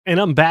And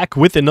I'm back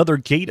with another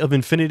Gate of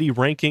Infinity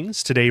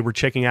rankings. Today we're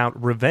checking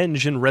out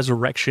Revenge and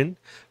Resurrection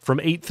from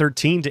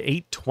 813 to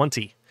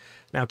 820.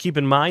 Now keep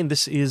in mind,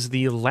 this is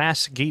the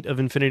last Gate of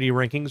Infinity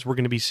rankings we're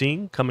going to be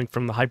seeing coming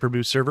from the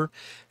Hyperboost server,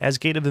 as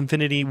Gate of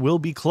Infinity will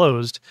be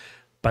closed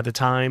by the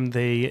time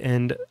they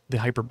end the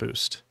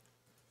Hyperboost.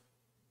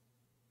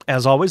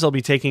 As always, I'll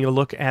be taking a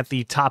look at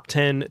the top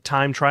 10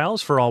 time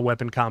trials for all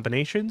weapon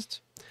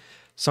combinations.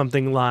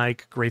 Something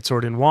like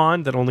Greatsword and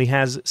Wand that only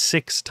has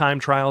 6 time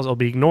trials I'll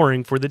be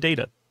ignoring for the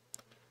data.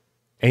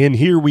 And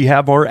here we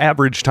have our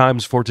average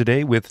times for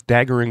today, with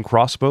Dagger and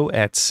Crossbow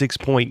at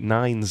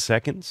 6.9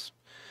 seconds.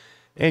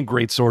 And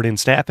Greatsword and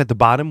Staff at the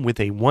bottom with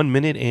a 1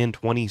 minute and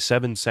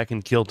 27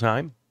 second kill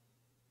time.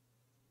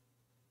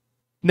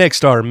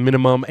 Next are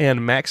minimum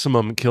and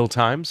maximum kill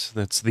times.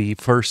 That's the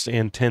 1st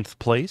and 10th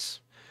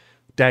place.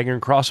 Dagger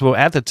and Crossbow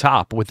at the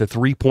top with a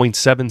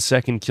 3.7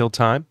 second kill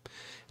time.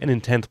 And in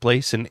 10th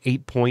place, an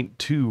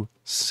 8.2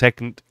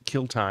 second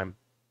kill time.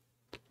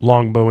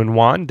 Longbow and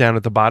Wand down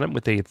at the bottom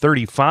with a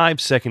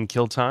 35 second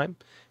kill time,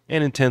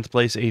 and in 10th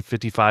place, a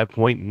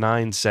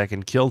 55.9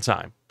 second kill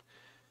time.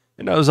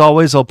 And as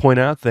always, I'll point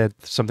out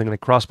that something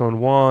like Crossbow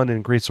and Wand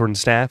and Greatsword and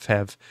Staff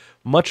have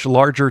much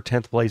larger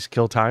 10th place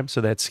kill time,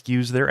 so that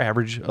skews their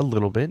average a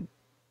little bit.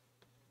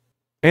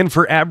 And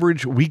for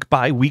average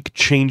week-by-week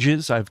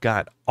changes, I've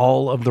got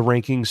all of the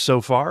rankings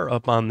so far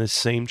up on this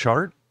same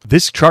chart.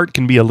 This chart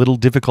can be a little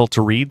difficult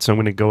to read, so I'm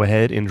going to go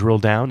ahead and drill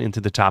down into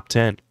the top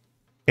 10.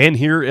 And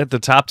here at the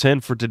top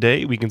 10 for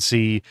today, we can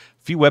see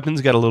a few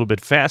weapons got a little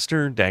bit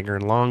faster. Dagger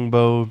and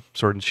Longbow,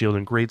 Sword and Shield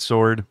and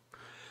Greatsword. A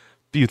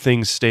few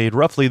things stayed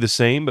roughly the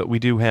same, but we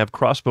do have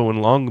Crossbow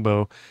and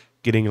Longbow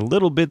getting a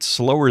little bit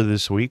slower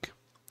this week.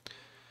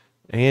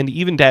 And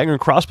even Dagger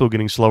and Crossbow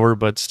getting slower,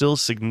 but still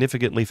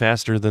significantly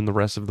faster than the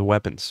rest of the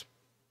weapons.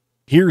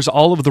 Here's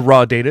all of the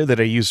raw data that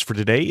I used for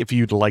today. If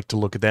you'd like to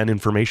look at that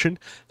information,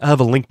 I have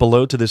a link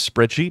below to this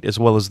spreadsheet, as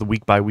well as the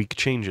week-by-week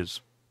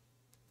changes.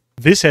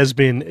 This has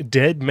been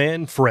Dead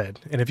Man Fred,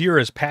 and if you're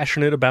as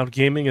passionate about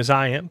gaming as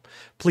I am,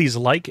 please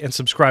like and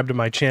subscribe to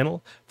my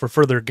channel for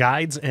further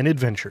guides and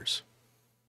adventures.